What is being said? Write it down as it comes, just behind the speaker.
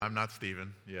I'm not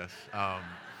Steven, yes.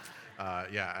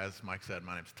 Yeah, as Mike said,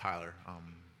 my name's Tyler.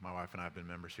 My wife and I have been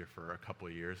members here for a couple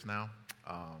of years now.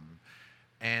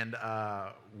 And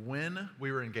when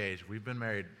we were engaged, we've been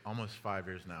married almost 5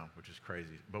 years now, which is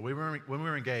crazy. But when we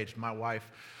were engaged, my wife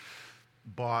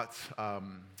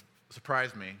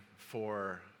surprised me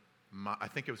for, I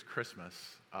think it was Christmas.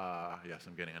 Yes,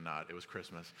 I'm getting a nod. It was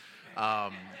Christmas.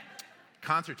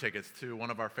 Concert tickets to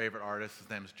one of our favorite artists. His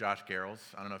name is Josh Garrels.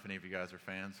 I don't know if any of you guys are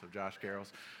fans of Josh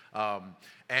Garrels.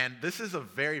 And this is a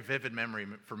very vivid memory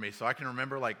for me. So I can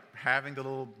remember like having the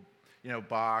little,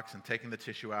 box and taking the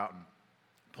tissue out and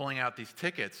pulling out these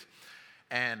tickets.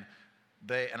 And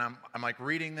I'm like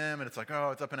reading them, and it's like, oh,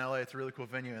 it's up in LA. It's a really cool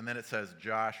venue. And then it says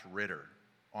Josh Ritter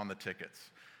on the tickets.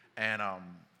 And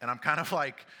I'm kind of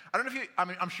like, I don't know if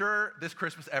I'm sure this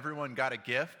Christmas everyone got a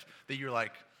gift that you're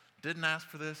like, didn't ask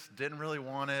for this, didn't really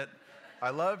want it. I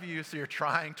love you, so you're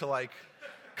trying to like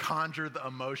conjure the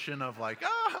emotion of like,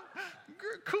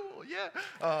 cool, yeah.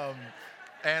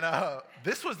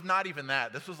 This was not even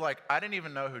that. This was like, I didn't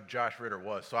even know who Josh Ritter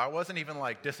was, so I wasn't even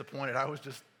like disappointed. I was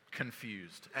just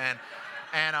confused. And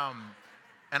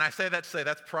I say that to say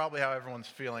that's probably how everyone's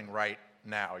feeling right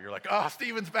now. You're like, oh,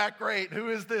 Steven's back, great. Who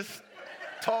is this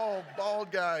tall,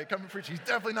 bald guy coming to preach? He's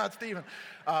definitely not Steven.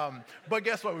 But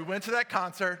guess what? We went to that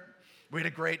concert. We had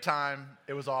a great time.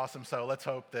 It was awesome. So let's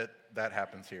hope that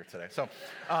happens here today. So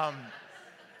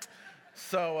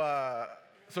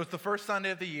it's the first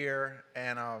Sunday of the year,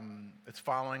 and it's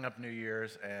following up New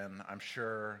Year's, and I'm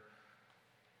sure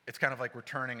it's kind of like we're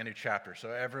turning a new chapter.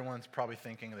 So everyone's probably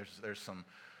thinking there's some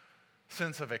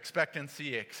sense of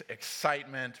expectancy,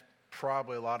 excitement,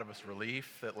 probably a lot of us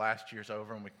relief that last year's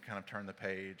over and we can kind of turn the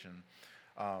page, and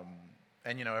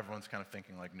everyone's kind of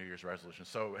thinking like New Year's resolution.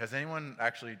 So has anyone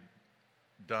actually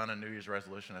done a New Year's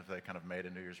resolution? If they kind of made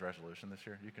a New Year's resolution this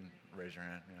year, you can raise your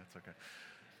hand. Yeah, it's okay.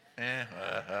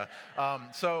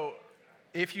 So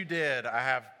if you did, I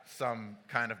have some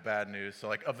kind of bad news. So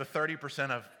like of the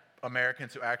 30% of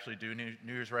Americans who actually do New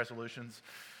Year's resolutions,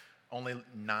 only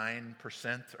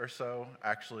 9% or so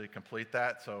actually complete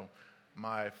that. So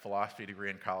my philosophy degree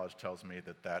in college tells me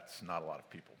that that's not a lot of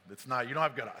people. It's not, you don't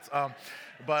have good odds.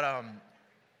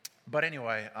 But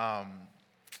anyway,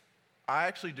 I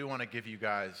actually do want to give you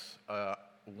guys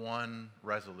one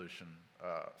resolution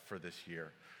for this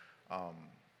year.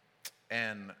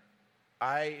 And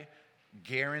I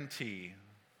guarantee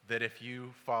that if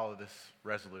you follow this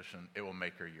resolution, it will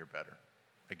make your year better.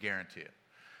 I guarantee it.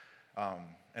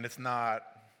 And it's not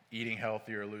eating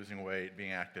healthier, losing weight,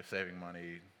 being active, saving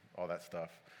money, all that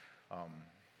stuff.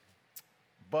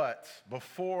 But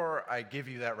before I give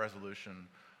you that resolution,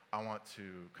 I want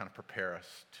to kind of prepare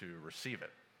us to receive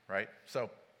it, right? So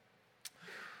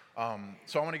I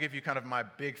want to give you kind of my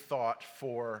big thought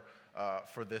for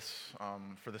this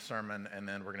sermon, and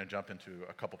then we're going to jump into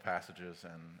a couple passages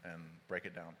and break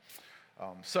it down.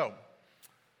 So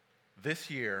this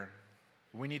year,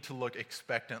 we need to look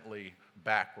expectantly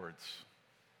backwards,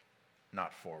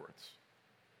 not forwards.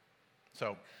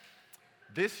 So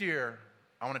this year,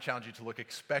 I want to challenge you to look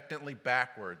expectantly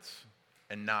backwards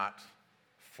and not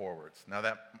forwards. Now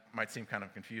that might seem kind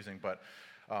of confusing, but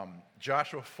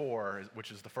Joshua 4,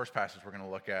 which is the first passage we're going to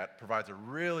look at, provides a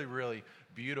really, really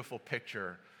beautiful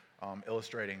picture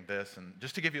illustrating this. And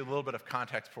just to give you a little bit of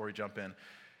context before we jump in,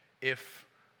 if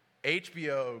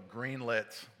HBO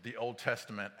greenlit the Old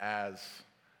Testament as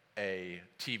a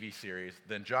TV series,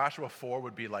 then Joshua 4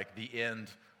 would be like the end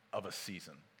of a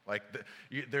season. Like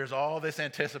there's all this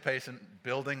anticipation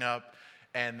building up,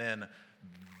 and then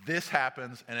this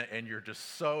happens, and you're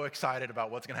just so excited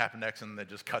about what's going to happen next, and then it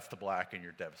just cuts to black, and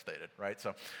you're devastated, right?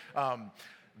 So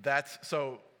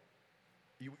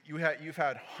you've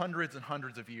had hundreds and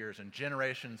hundreds of years and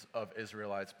generations of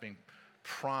Israelites being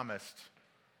promised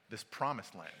this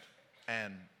promised land,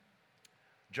 and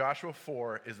Joshua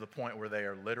 4 is the point where they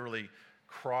are literally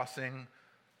crossing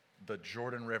the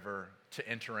Jordan River to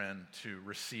enter in to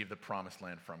receive the promised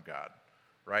land from God,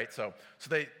 right? So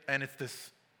it's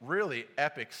this really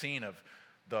epic scene of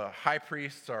the high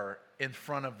priests are in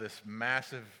front of this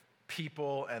massive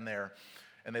people, and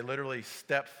they literally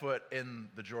step foot in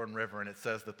the Jordan River, and it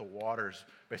says that the waters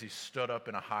basically stood up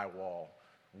in a high wall,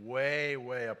 way,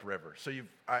 way upriver. So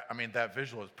that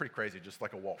visual is pretty crazy, just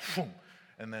like a wall, boom,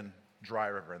 and then dry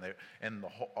river, and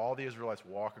all the Israelites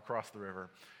walk across the river,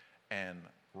 and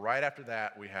right after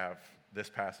that we have this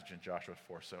passage in Joshua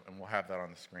 4. So, and we'll have that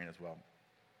on the screen as well.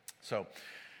 So.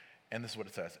 And this is what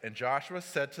it says. And Joshua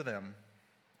said to them,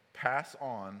 pass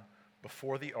on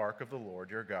before the ark of the Lord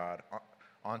your God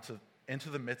into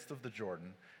the midst of the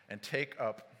Jordan, and take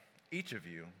up each of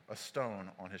you a stone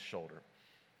on his shoulder.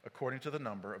 according to the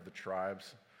number of the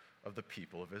tribes of the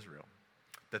people of Israel,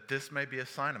 that this may be a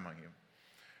sign among you.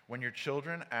 When your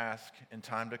children ask in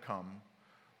time to come,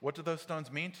 'What do those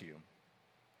stones mean to you?'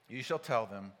 you shall tell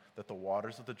them that the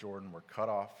waters of the Jordan were cut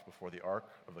off before the ark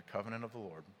of the covenant of the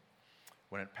Lord.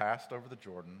 When it passed over the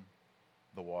Jordan,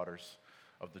 the waters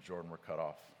of the Jordan were cut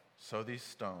off. So these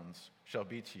stones shall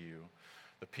be to you,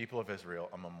 the people of Israel,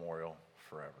 a memorial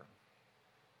forever."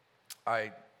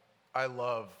 I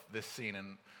love this scene,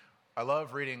 and I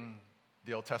love reading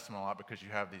the Old Testament a lot because you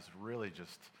have these really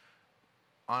just,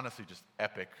 honestly, just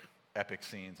epic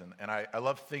scenes, and I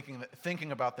love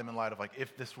thinking about them in light of, like,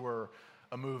 if this were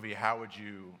a movie, what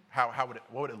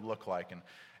would it look like? And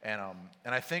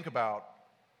I think about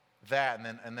that,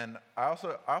 and then I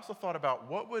also thought about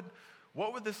what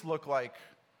would this look like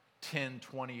 10,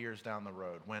 20 years down the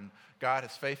road when God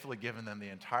has faithfully given them the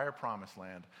entire promised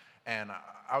land. And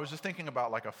I was just thinking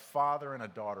about, like, a father and a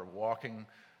daughter walking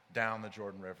down the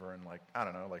Jordan River and, like, I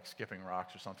don't know, like skipping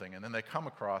rocks or something, and then they come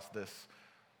across this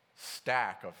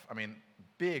stack of,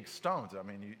 big stones.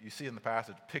 You see in the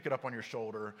passage, pick it up on your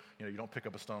shoulder. You don't pick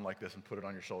up a stone like this and put it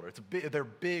on your shoulder. They're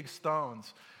big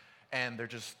stones, and they're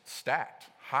just stacked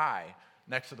high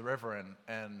next to the river.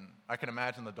 And I can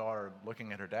imagine the daughter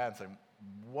looking at her dad and saying,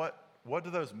 "What do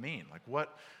those mean? Like,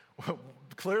 what?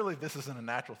 Clearly, this isn't a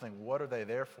natural thing. What are they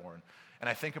there for?" And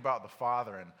I think about the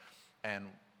father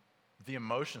and the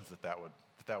emotions that would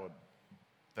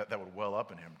well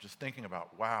up in him. Just thinking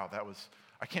about, wow,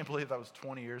 I can't believe that was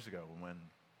 20 years ago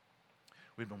when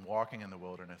we'd been walking in the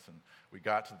wilderness and we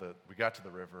got to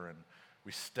the river and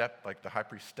we stepped, like the high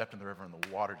priest stepped in the river and the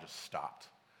water just stopped.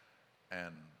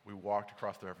 And we walked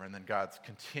across the river, and then God's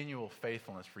continual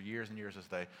faithfulness for years and years as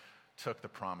they took the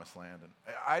promised land.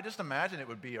 And I just imagine it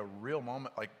would be a real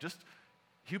moment, like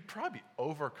he'd probably be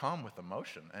overcome with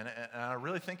emotion. And I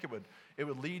really think it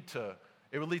would lead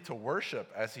to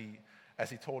worship as he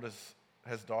told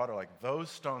his daughter, like, "Those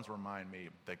stones remind me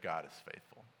that God is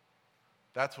faithful."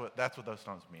 That's what those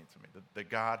stones mean to me, that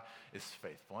God is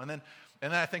faithful. And then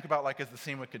I think about, like, as the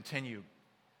scene would continue,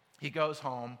 he goes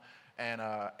home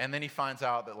and then he finds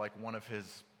out that, like, one of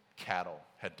his cattle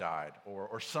had died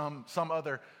or some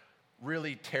other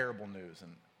really terrible news.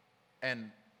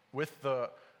 And with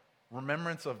the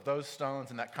remembrance of those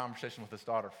stones and that conversation with his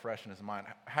daughter fresh in his mind,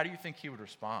 how do you think he would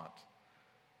respond?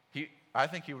 I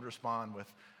think he would respond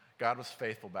with, God was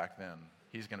faithful back then.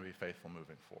 He's going to be faithful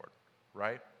moving forward,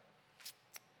 right?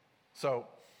 So,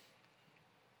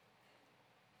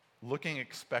 looking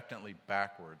expectantly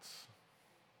backwards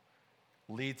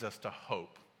leads us to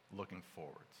hope looking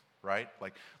forwards, right?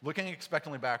 Like, looking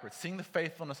expectantly backwards, seeing the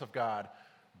faithfulness of God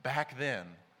back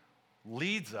then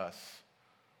leads us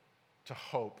to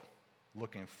hope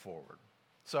looking forward.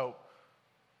 So,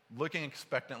 looking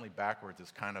expectantly backwards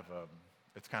is kind of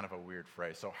a weird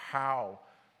phrase. So how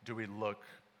do we look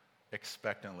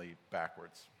expectantly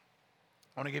backwards?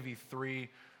 I want to give you three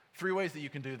ways that you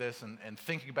can do this, and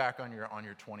thinking back on your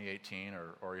 2018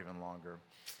 or even longer.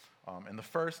 And the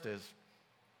first is,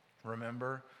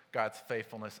 remember God's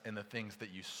faithfulness in the things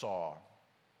that you saw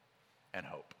and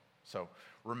hope. So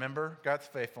remember God's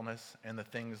faithfulness in the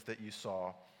things that you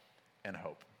saw and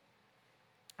hope.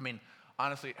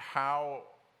 Honestly, how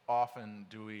often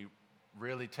do we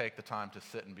really take the time to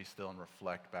sit and be still and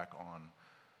reflect back on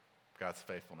God's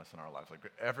faithfulness in our lives?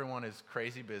 Like, everyone is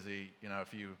crazy busy.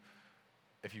 If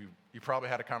you probably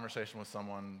had a conversation with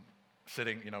someone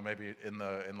sitting, maybe in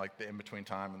the in-between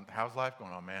time, and how's life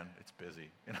going? Oh man, it's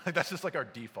busy. That's just like our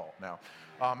default now.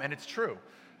 And it's true.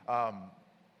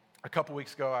 A couple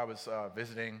weeks ago, I was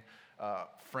visiting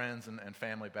friends and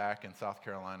family back in South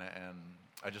Carolina, and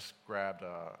I just grabbed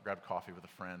coffee with a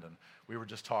friend, and we were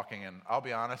just talking, and I'll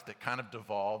be honest, it kind of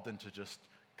devolved into just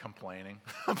complaining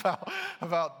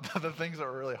about the things that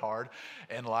were really hard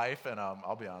in life, and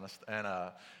I'll be honest, and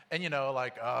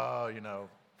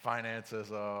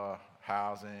finances,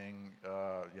 housing,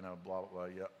 blah, blah, blah,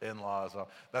 in-laws.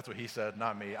 That's what he said,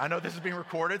 not me. I know this is being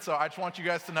recorded, so I just want you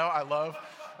guys to know I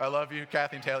love you,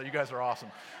 Kathy and Taylor. You guys are awesome.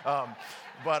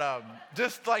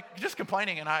 Just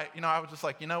complaining, and I was just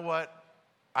like, you know what?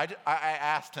 I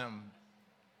asked him,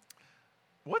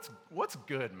 what's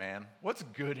good, man? What's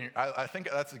good in your, I think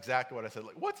that's exactly what I said.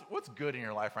 Like, what's good in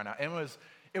your life right now? And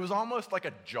it was almost like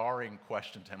a jarring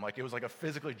question to him. Like, it was like a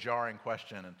physically jarring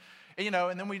question.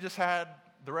 And then we just had,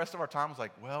 the rest of our time was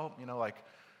like, well,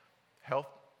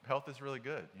 health is really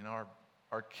good.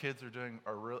 Our kids are doing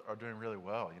really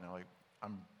well.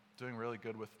 I'm doing really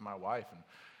good with my wife.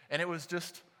 And it was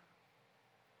just,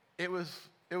 it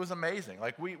was amazing.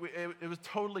 Like, it was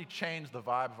totally changed the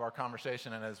vibe of our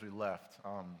conversation and as we left.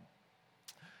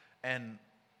 And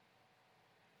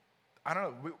I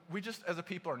don't know, we just as a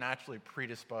people are naturally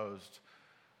predisposed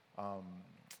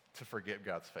to forget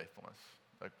God's faithfulness.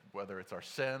 Like whether it's our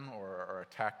sin or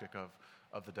a tactic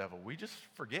of the devil, we just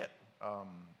forget.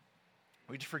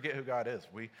 We just forget who God is.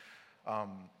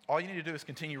 All you need to do is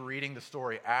continue reading the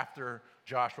story after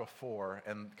Joshua 4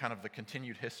 and kind of the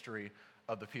continued history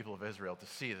of the people of Israel to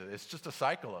see that it's just a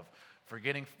cycle of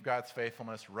forgetting God's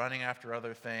faithfulness, running after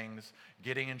other things,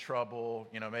 getting in trouble,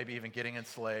 maybe even getting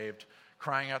enslaved,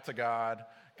 crying out to God,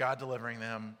 God delivering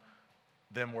them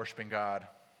worshiping God,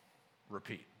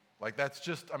 repeat. Like that's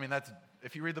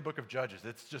if you read the book of Judges,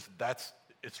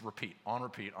 it's repeat, on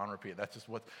repeat, on repeat. That's just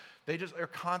what, they just are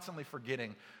constantly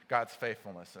forgetting God's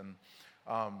faithfulness.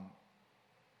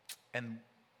 And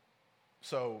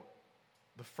so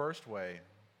the first way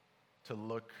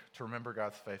to remember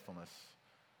God's faithfulness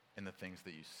in the things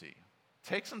that you see.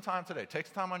 Take some time today. Take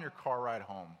some time on your car ride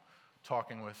home,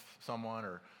 talking with someone,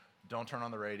 or don't turn on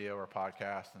the radio or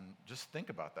podcast, and just think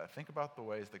about that. Think about the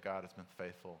ways that God has been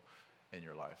faithful in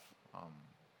your life,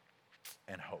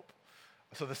 and hope.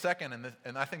 So the second,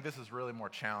 and I think this is really more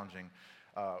challenging,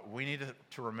 we need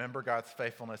to remember God's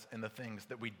faithfulness in the things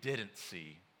that we didn't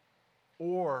see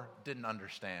or didn't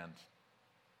understand,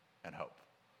 and hope.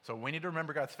 So we need to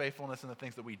remember God's faithfulness in the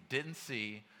things that we didn't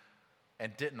see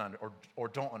and or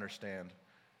don't understand,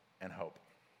 and hope.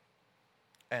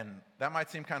 And that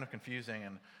might seem kind of confusing,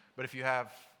 but if you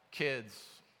have kids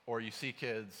or you see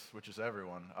kids, which is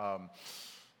everyone,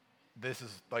 this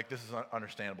is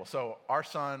understandable. So our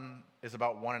son is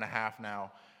about 1.5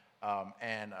 now,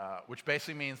 and which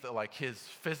basically means that like his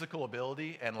physical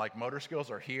ability and like motor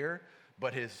skills are here,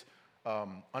 but his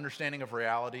understanding of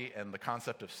reality and the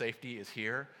concept of safety is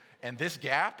here. And this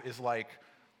gap is like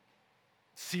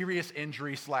serious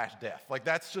injury / death. Like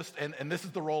that's just, and this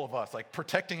is the role of us, like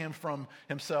protecting him from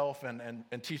himself and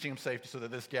teaching him safety so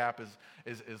that this gap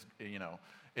is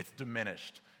it's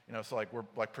diminished. So like we're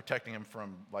like protecting him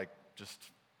from like just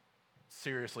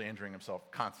seriously injuring himself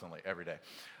constantly every day.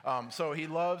 So he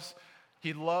loves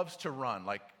to run.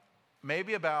 Like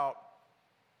maybe about,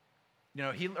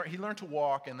 he learned to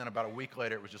walk, and then about a week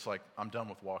later it was just like, I'm done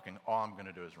with walking. All I'm going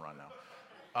to do is run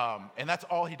now. And that's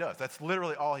all he does. That's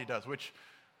literally all he does, which,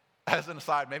 as an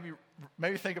aside,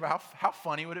 maybe think about how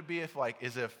funny would it be if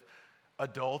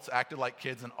adults acted like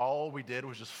kids and all we did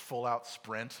was just full out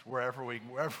sprint wherever we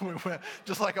went,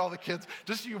 just like all the kids.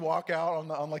 Just you walk out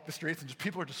on like the streets and just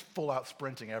people are just full out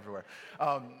sprinting everywhere.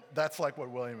 That's like what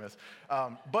William is.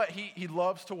 But he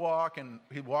loves to walk, and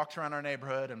he walks around our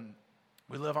neighborhood, and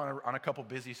we live on a couple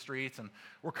busy streets, and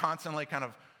we're constantly kind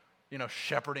of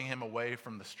shepherding him away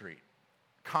from the street.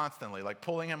 Constantly, like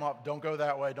pulling him up, don't go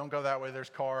that way, there's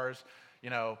cars,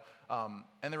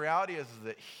 and the reality is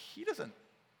that he doesn't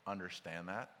understand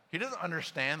that. He doesn't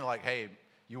understand that, like, hey,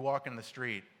 you walk in the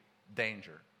street,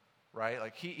 danger, right?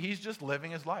 Like he's just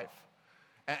living his life.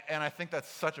 And I think that's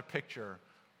such a picture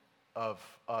of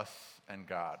us and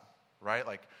God, right?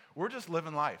 Like we're just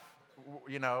living life,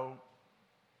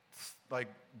 like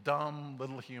dumb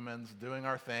little humans doing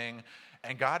our thing,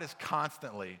 and God is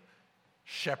constantly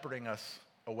shepherding us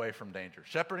away from danger,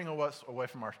 shepherding us away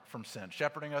from sin,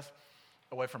 shepherding us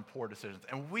away from poor decisions.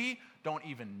 And we don't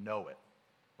even know it,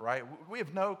 right? We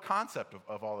have no concept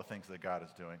of all the things that God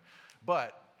is doing.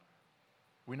 But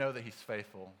we know that he's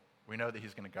faithful. We know that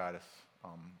he's going to guide us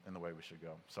in the way we should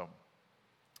go. So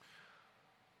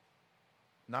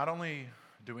not only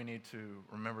do we need to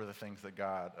remember the things that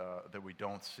God, that we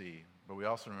don't see, but we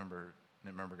also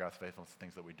remember God's faithfulness,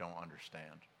 things that we don't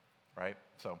understand, right?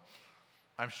 So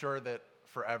I'm sure that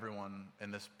for everyone in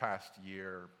this past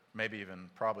year, maybe even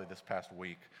probably this past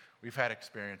week, we've had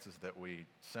experiences that we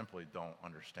simply don't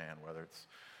understand, whether it's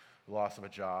the loss of a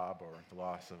job or the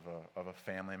loss of a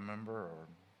family member, or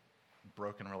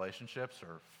broken relationships,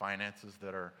 or finances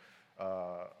that are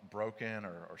broken,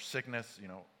 or sickness,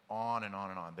 on and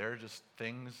on and on. There are just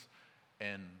things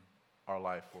in our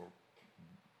life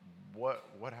where,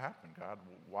 what happened, God?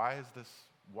 Why is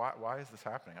this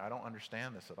happening? I don't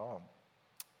understand this at all.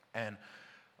 And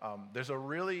there's a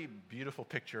really beautiful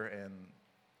picture in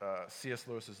C.S.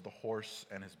 Lewis's The Horse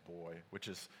and His Boy, which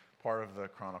is part of the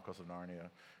Chronicles of Narnia.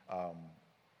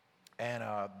 And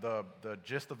the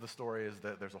gist of the story is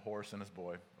that there's a horse and his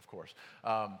boy, of course,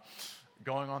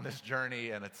 going on this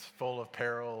journey, and it's full of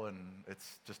peril, and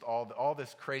it's just all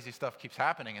this crazy stuff keeps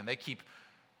happening, and they keep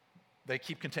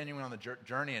continuing on the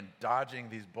journey and dodging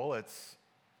these bullets,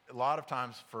 a lot of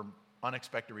times for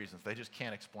unexpected reasons. They just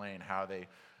can't explain how they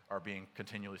are being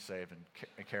continually saved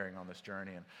and carrying on this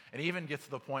journey. And even gets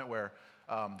to the point where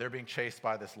they're being chased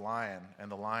by this lion,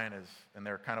 and and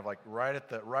they're kind of like right at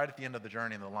the end of the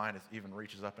journey, and the lion even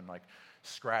reaches up and like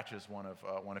scratches one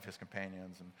of his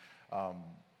companions,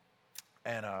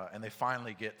 and they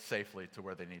finally get safely to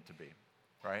where they need to be,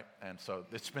 right? And so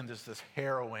it's been this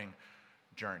harrowing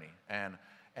journey, and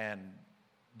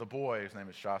the boy, whose name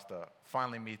is Shasta,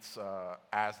 finally meets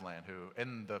Aslan, who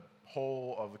in the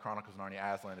whole of the Chronicles of Narnia,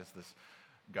 Aslan is this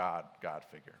God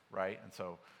figure, right? And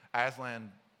so Aslan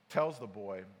tells the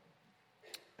boy,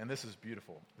 and this is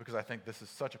beautiful, because I think this is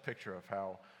such a picture of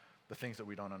how the things that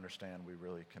we don't understand, we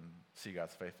really can see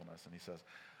God's faithfulness. And he says,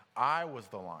 I was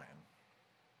the lion.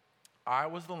 I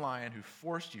was the lion who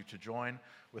forced you to join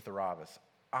with the Barabbas.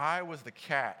 I was the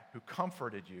cat who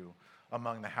comforted you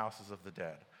among the houses of the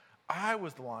dead. I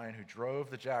was the lion who drove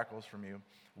the jackals from you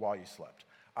while you slept.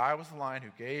 I was the lion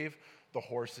who gave the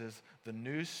horses the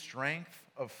new strength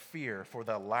of fear for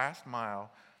the last mile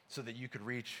so that you could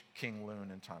reach King Loon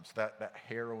in time. So that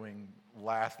harrowing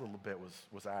last little bit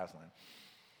was Aslan.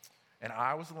 And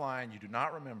I was the lion you do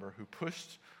not remember who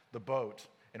pushed the boat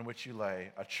in which you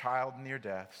lay, a child near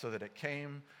death, so that it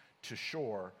came to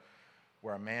shore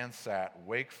where a man sat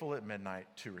wakeful at midnight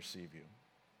to receive you.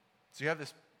 So you have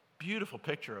this beautiful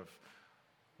picture of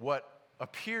what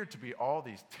appeared to be all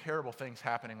these terrible things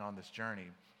happening on this journey,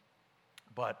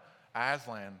 but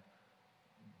Aslan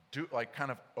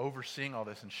kind of overseeing all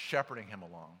this and shepherding him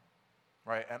along,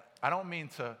 right? And I don't mean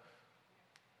to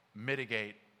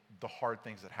mitigate the hard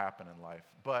things that happen in life,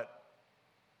 but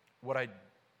what I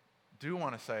do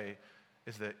want to say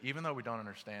is that even though we don't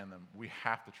understand them, we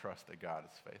have to trust that God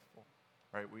is faithful,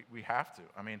 right? We have to.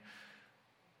 I mean,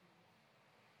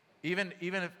 even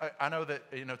if I know that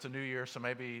it's a new year, so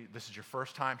maybe this is your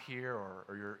first time here,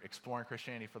 or you're exploring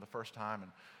Christianity for the first time,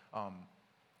 and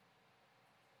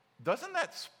doesn't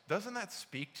that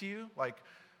speak to you? Like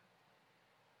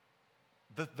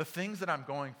the things that I'm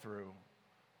going through,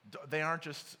 they aren't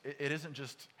just. It isn't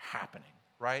just happening,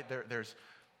 right?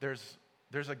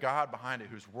 There's a God behind it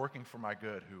who's working for my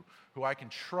good, who I can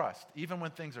trust. Even when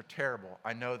things are terrible,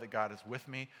 I know that God is with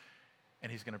me,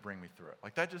 and he's going to bring me through it.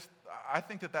 Like that just, I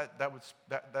think that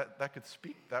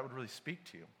would really speak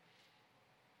to you.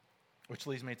 Which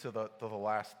leads me to the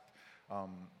last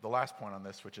point on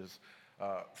this, which is,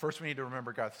 first we need to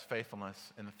remember God's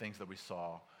faithfulness in the things that we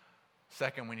saw.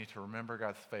 Second, we need to remember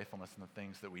God's faithfulness in the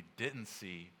things that we didn't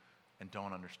see and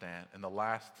don't understand. And the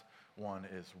last one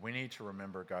is we need to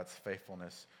remember God's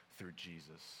faithfulness through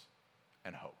Jesus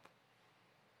and hope.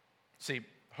 See,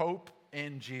 hope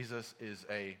in Jesus is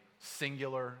a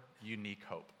singular, unique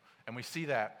hope. And we see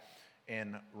that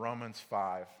in Romans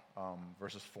 5,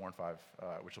 verses 4 and 5,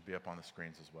 which will be up on the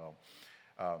screens as well.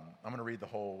 I'm going to read the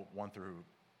whole 1 through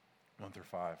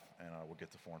 5, and we'll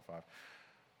get to 4 and 5.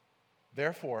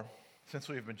 Therefore, since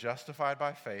we have been justified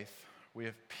by faith, we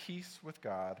have peace with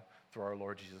God through our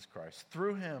Lord Jesus Christ.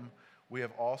 Through him, we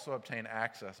have also obtained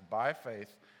access by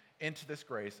faith into this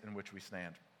grace in which we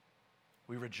stand.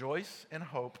 We rejoice in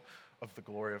hope of the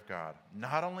glory of God.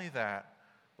 Not only that,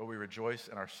 but we rejoice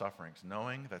in our sufferings,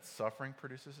 knowing that suffering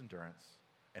produces endurance,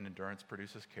 and endurance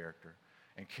produces character,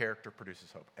 and character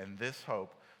produces hope. And this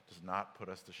hope does not put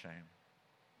us to shame,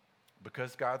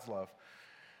 because God's love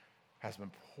has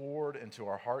been poured into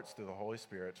our hearts through the Holy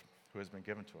Spirit who has been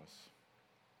given to us.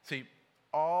 See,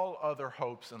 all other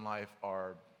hopes in life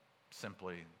are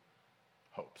simply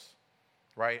hopes,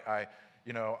 right? I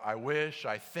wish,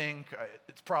 I think,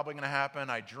 it's probably going to happen,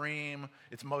 I dream,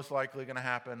 it's most likely going to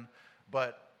happen,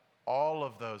 but all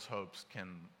of those hopes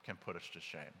can put us to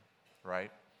shame,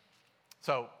 right?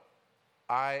 So,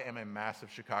 I am a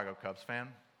massive Chicago Cubs fan,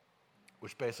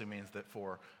 which basically means that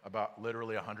for about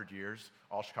literally 100 years,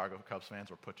 all Chicago Cubs fans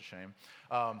were put to shame.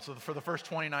 So for the first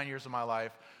 29 years of my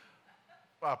life,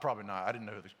 well, probably not. I didn't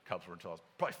know who the Cubs were until I was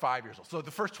probably 5 years old. So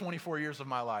the first 24 years of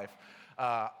my life,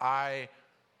 I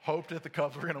hoped that the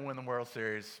Cubs were going to win the World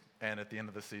Series, and at the end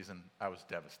of the season, I was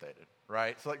devastated,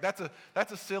 right? So like that's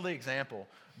a silly example,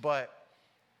 but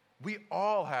we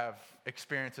all have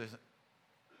experiences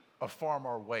of far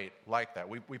more weight like that.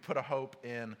 We put a hope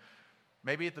in,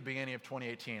 maybe at the beginning of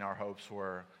 2018, our hopes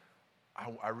were,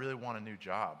 I really want a new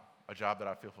job, a job that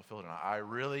I feel fulfilled in. I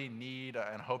really need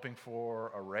and hoping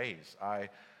for a raise. I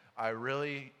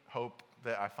really hope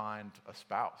that I find a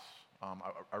spouse.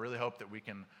 I really hope that we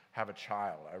can have a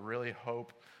child. I really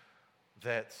hope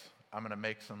that I'm going to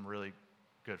make some really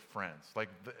good friends.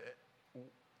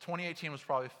 2018 was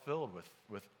probably filled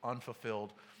with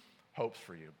unfulfilled hopes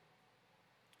for you.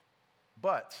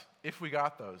 But if we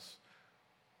got those,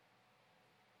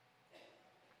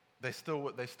 they still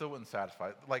wouldn't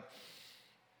satisfy. Like,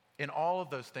 in all of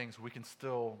those things, we can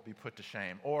still be put to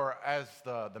shame. Or as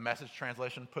the Message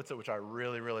translation puts it, which I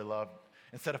really, really love,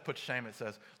 instead of put to shame, it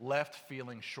says, left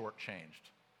feeling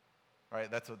shortchanged. Right?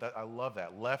 I love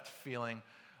that. Left feeling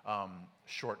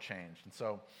shortchanged. And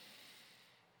so,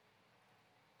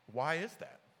 why is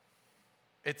that?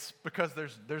 It's because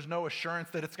there's no assurance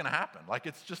that it's going to happen. Like,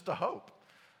 it's just a hope.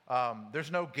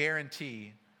 There's no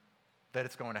guarantee that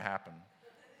it's going to happen.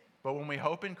 But when we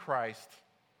hope in Christ,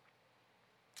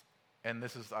 and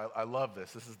I love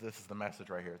this. This is the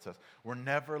message right here. It says, we're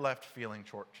never left feeling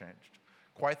shortchanged.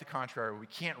 Quite the contrary. We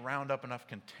can't round up enough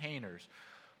containers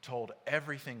to hold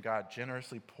everything God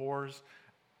generously pours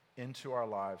into our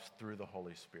lives through the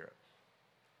Holy Spirit.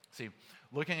 See,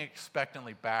 looking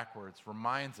expectantly backwards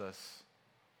reminds us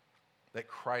that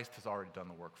Christ has already done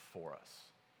the work for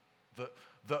us.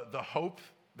 The hope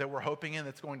that we're hoping in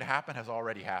that's going to happen has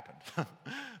already happened.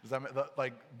 Does that mean,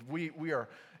 like, we are,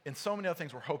 in so many other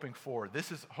things we're hoping for.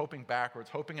 This is hoping backwards,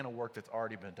 hoping in a work that's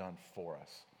already been done for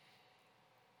us.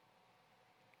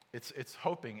 It's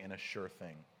hoping in a sure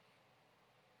thing.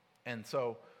 And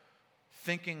so,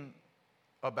 thinking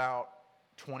about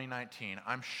 2019,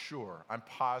 I'm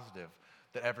positive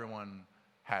that everyone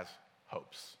has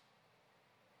hopes.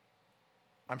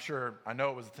 I know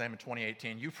it was the same in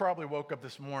 2018. You probably woke up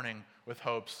this morning with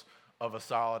hopes of a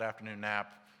solid afternoon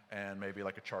nap and maybe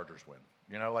like a Chargers win.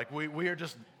 You know, like we're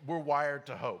wired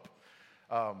to hope.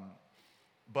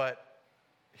 But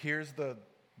here's the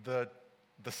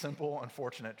simple,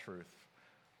 unfortunate truth.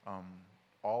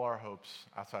 All our hopes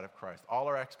outside of Christ, all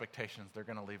our expectations, they're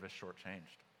going to leave us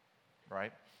shortchanged,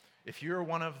 right? If you're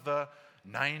one of the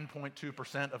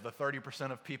 9.2% of the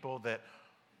 30% of people that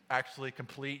actually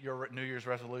complete your New Year's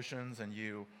resolutions and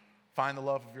you find the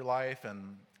love of your life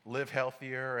and live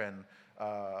healthier and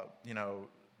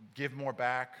give more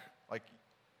back, like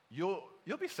you'll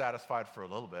be satisfied for a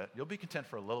little bit, you'll be content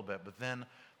for a little bit, but then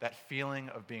that feeling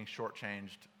of being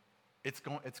shortchanged, it's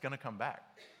going to come back.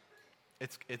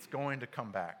 It's going to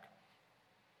come back.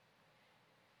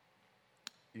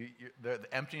 The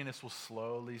emptiness will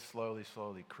slowly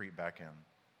creep back in.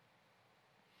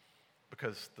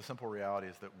 Because the simple reality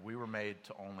is that we were made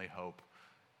to only hope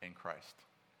in Christ,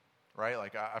 right?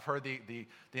 Like I've heard the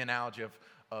analogy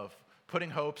of putting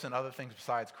hopes in other things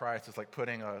besides Christ is like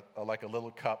putting a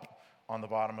little cup on the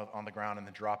ground and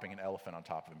then dropping an elephant on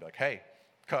top of it and be like, hey,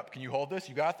 cup, can you hold this?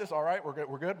 You got this? All right, we're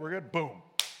good. Boom,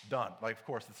 done. Like, of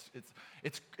course,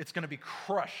 it's going to be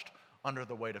crushed under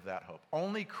the weight of that hope.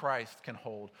 Only Christ can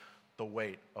hold the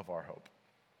weight of our hope,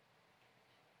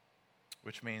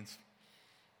 which means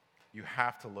you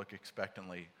have to look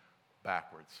expectantly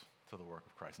backwards to the work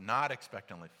of Christ, not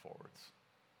expectantly forwards.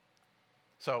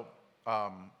 So,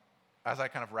 as I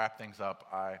kind of wrap things up,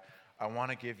 I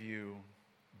want to give you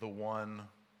the one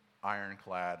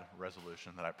ironclad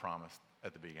resolution that I promised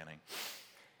at the beginning,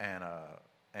 and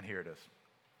here it is: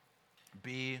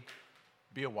 be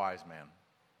a wise man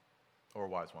or a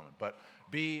wise woman, but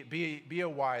be a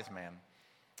wise man.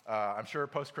 I'm sure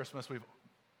post Christmas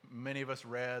many of us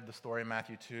read the story in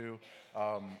Matthew 2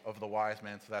 of the wise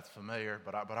man, so that's familiar.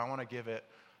 But I want to give it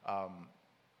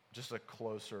just a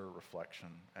closer reflection,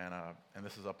 and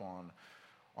this is up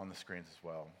on the screens as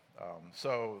well.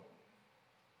 So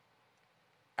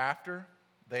after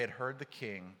they had heard the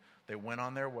king, they went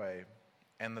on their way,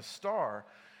 and the star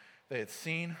they had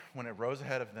seen when it rose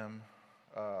ahead of them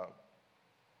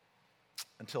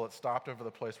until it stopped over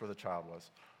the place where the child was.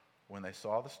 When they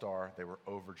saw the star, they were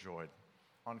overjoyed.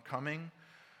 On coming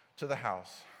to the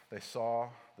house, they saw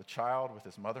the child with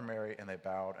his mother Mary, and they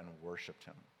bowed and worshiped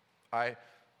him. I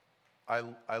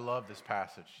love this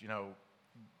passage. You know,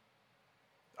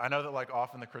 I know that like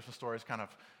often the Christmas story is kind of,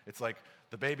 it's like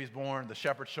the baby's born, the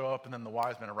shepherds show up, and then the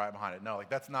wise men are right behind it. No, like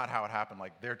that's not how it happened.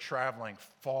 Like they're traveling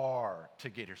far to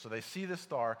get here. So they see this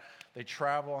star, they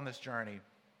travel on this journey,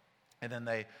 and then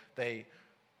they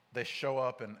show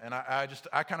up, and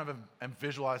I kind of am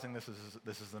visualizing this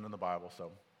isn't in the Bible,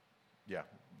 so yeah,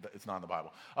 it's not in the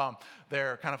Bible.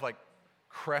 They're kind of like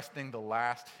cresting the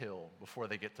last hill before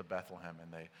they get to Bethlehem,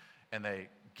 and they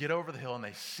get over the hill and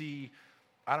they see,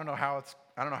 I don't know how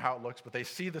it looks, but they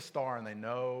see the star and they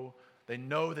know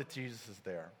that Jesus is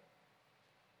there.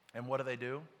 And what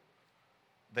do?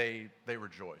 They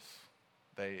rejoice.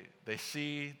 They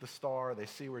see the star, they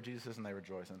see where Jesus is, and they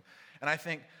rejoice. And I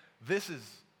think this is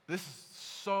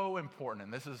so important,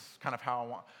 and this is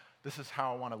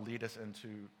how I want to lead us into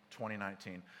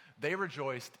 2019. They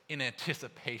rejoiced in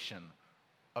anticipation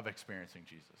of experiencing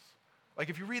Jesus. Like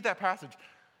if you read that passage,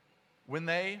 when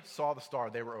they saw the star,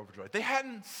 they were overjoyed. They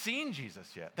hadn't seen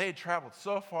Jesus yet. They had traveled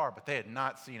so far, but they had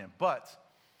not seen him. But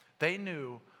they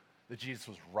knew that Jesus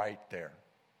was right there.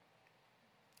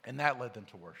 And that led them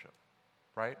to worship,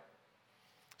 right?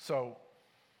 So,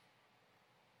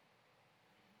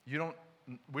 we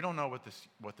don't know what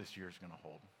this year is going to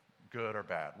hold, good or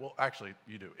bad. Well, actually,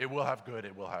 you do. It will have good,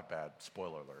 it will have bad.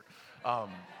 Spoiler alert.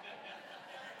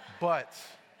 But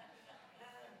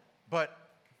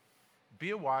be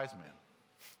a wise man.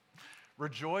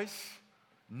 Rejoice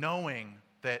knowing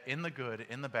that in the good,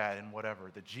 in the bad, in whatever,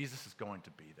 that Jesus is going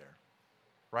to be there,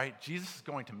 right? Jesus is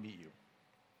going to meet you.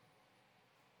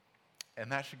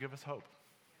 And that should give us hope.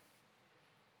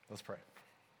 Let's pray.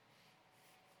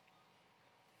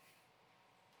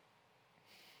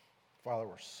 Father,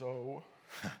 we're so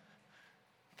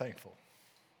thankful.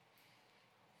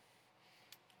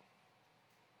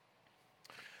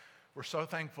 We're so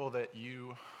thankful that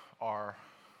you are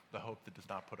the hope that does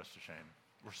not put us to shame.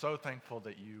 We're so thankful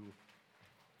that you,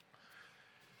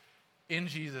 in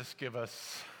Jesus, give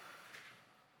us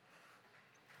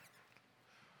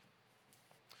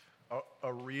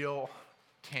a real,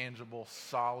 tangible,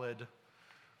 solid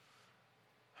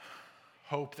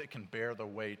hope that can bear the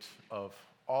weight of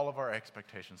all of our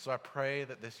expectations. So I pray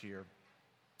that this year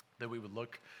that we would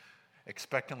look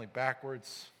expectantly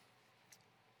backwards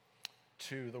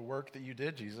to the work that you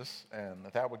did, Jesus, and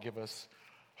that would give us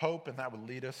hope, and that would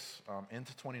lead us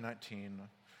into 2019,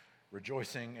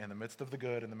 rejoicing in the midst of the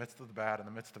good, in the midst of the bad, in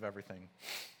the midst of everything.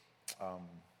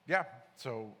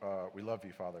 So we love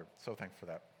you, Father. So thankful for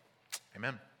that.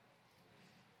 Amen.